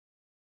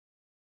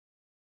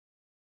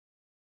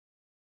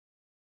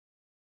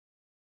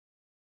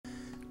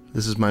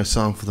This is my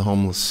song for the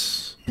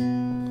homeless.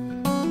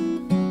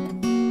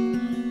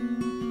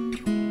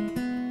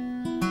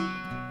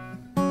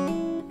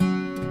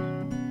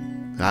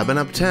 I've been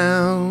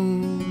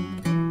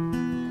uptown,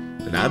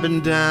 and I've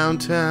been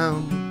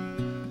downtown,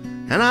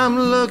 and I'm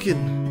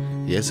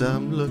looking, yes,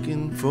 I'm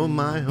looking for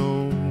my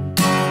home.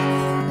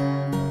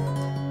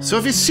 So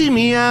if you see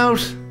me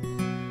out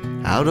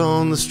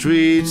on the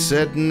streets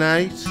at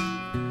night,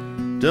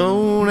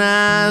 don't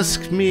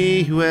ask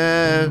me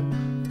where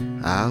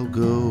I'll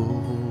go.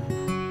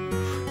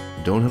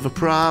 Don't have a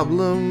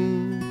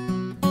problem,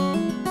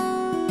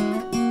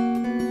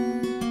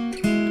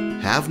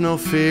 have no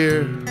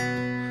fear,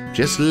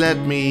 just let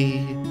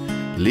me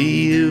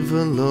leave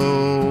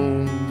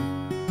alone.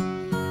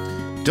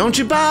 Don't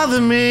you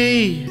bother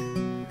me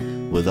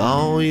with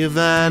all your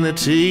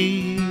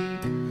vanity.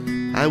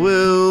 I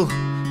will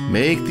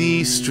make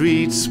these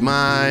streets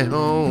my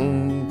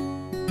home.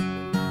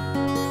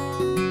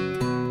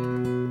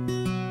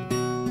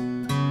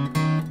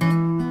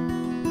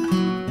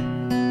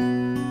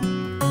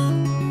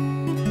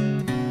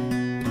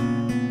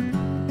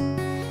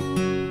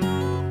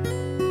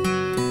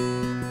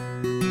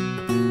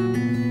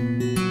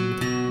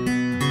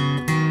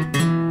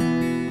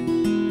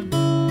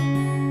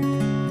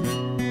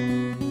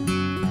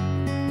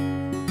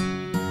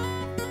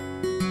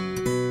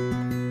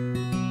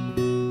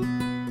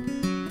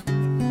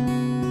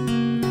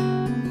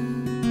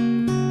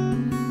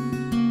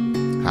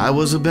 I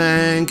was a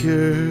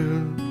banker,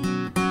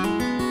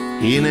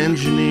 he an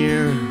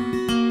engineer,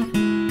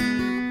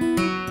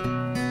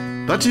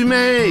 but to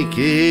make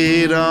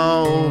it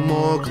all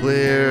more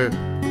clear,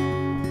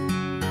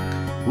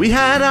 we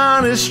had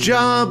honest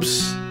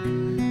jobs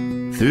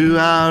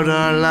throughout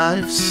our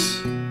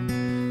lives,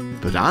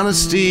 but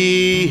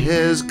honesty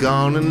has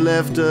gone and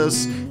left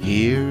us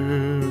here.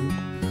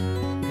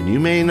 And you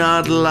may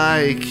not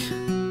like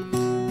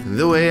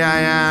the way I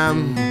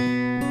am,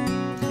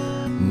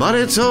 but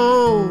it's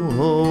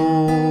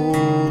all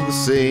the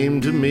same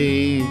to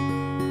me.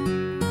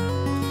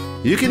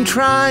 You can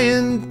try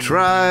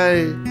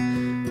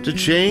to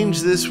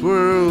change this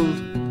world,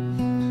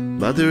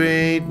 but there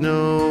ain't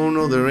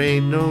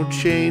no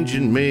change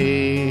in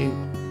me.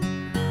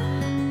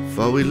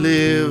 For we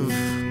live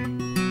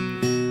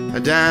a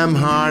damn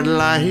hard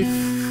life,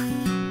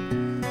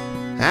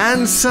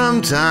 and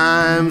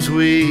sometimes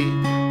we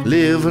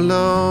live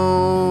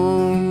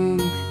alone.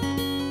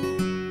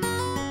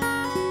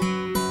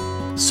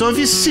 So if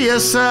you see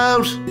us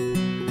out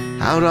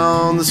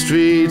on the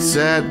streets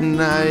at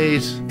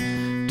night,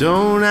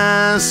 don't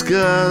ask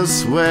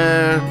us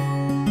where.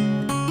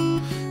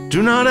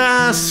 Do not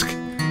ask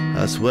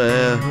us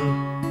where.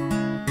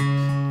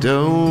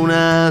 Don't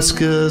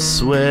ask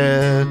us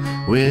where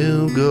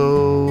we'll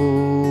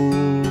go.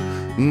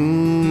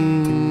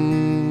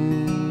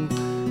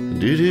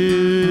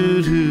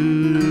 Do-do-do.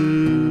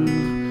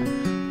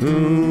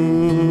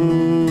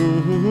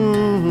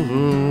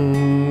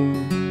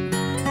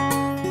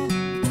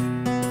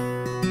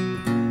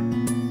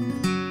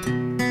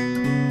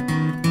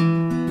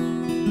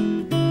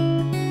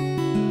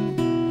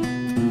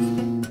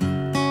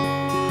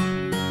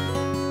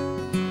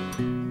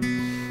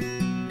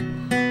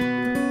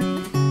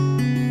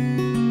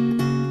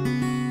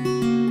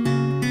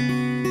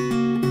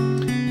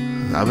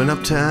 I've been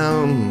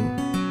uptown,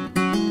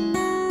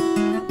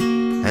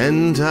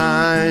 and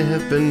I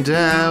have been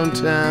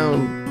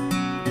downtown,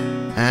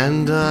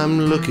 and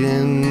I'm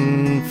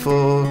looking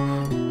for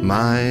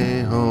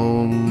my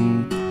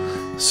home.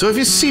 So if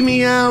you see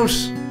me out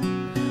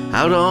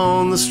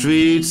on the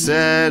streets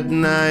at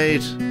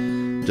night,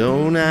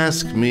 don't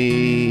ask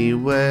me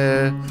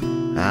where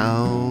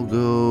I'll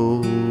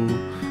go.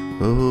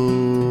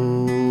 Oh.